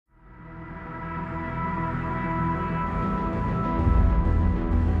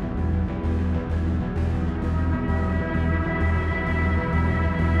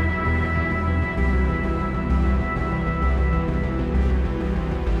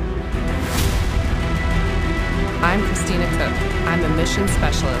Christina Koch. I'm a mission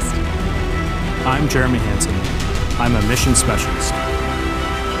specialist. I'm Jeremy Hansen. I'm a mission specialist.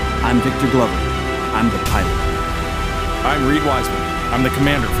 I'm Victor Glover. I'm the pilot. I'm Reed Wiseman. I'm the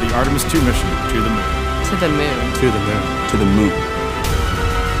commander for the Artemis 2 mission to the moon. To the moon. To the moon. To the moon.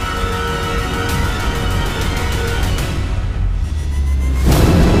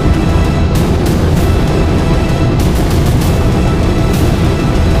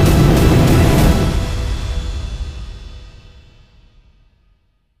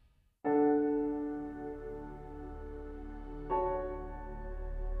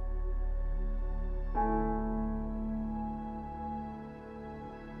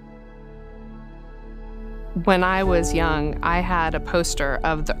 When I was young, I had a poster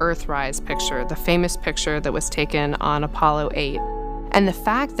of the Earthrise picture, the famous picture that was taken on Apollo 8. And the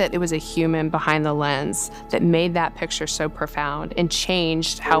fact that it was a human behind the lens that made that picture so profound and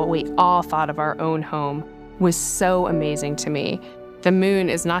changed how we all thought of our own home was so amazing to me. The moon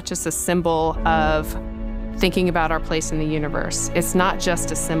is not just a symbol of thinking about our place in the universe. It's not just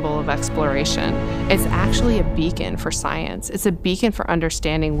a symbol of exploration. It's actually a beacon for science. It's a beacon for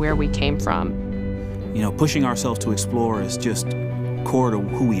understanding where we came from. You know, pushing ourselves to explore is just core to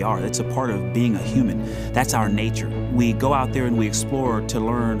who we are. That's a part of being a human. That's our nature. We go out there and we explore to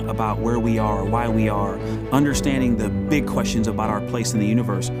learn about where we are, why we are, understanding the big questions about our place in the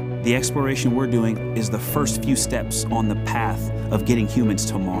universe. The exploration we're doing is the first few steps on the path of getting humans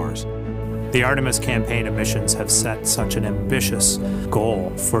to Mars. The Artemis campaign of missions have set such an ambitious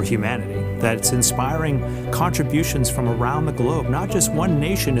goal for humanity that it's inspiring contributions from around the globe. Not just one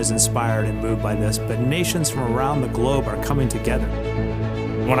nation is inspired and moved by this, but nations from around the globe are coming together.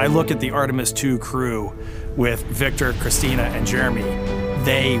 When I look at the Artemis 2 crew with Victor, Christina, and Jeremy,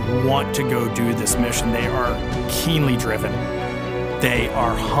 they want to go do this mission. They are keenly driven. They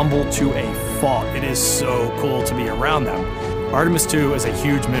are humble to a fault. It is so cool to be around them. Artemis 2 is a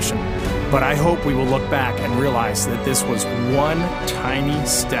huge mission, but I hope we will look back and realize that this was one tiny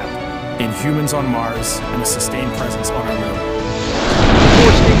step in humans on Mars and a sustained presence on our moon.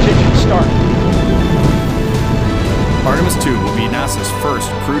 Force engine start. Artemis 2 will be NASA's first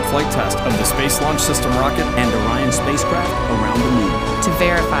crewed flight test of the Space Launch System rocket and Orion spacecraft around the moon. To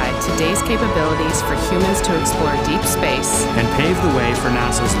verify today's capabilities for humans to explore deep space and pave the way for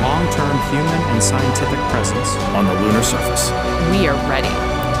NASA's long-term human and scientific presence on the lunar surface. We are ready.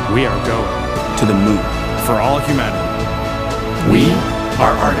 We are going to the moon for all humanity. We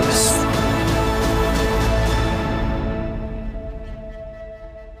are Artemis.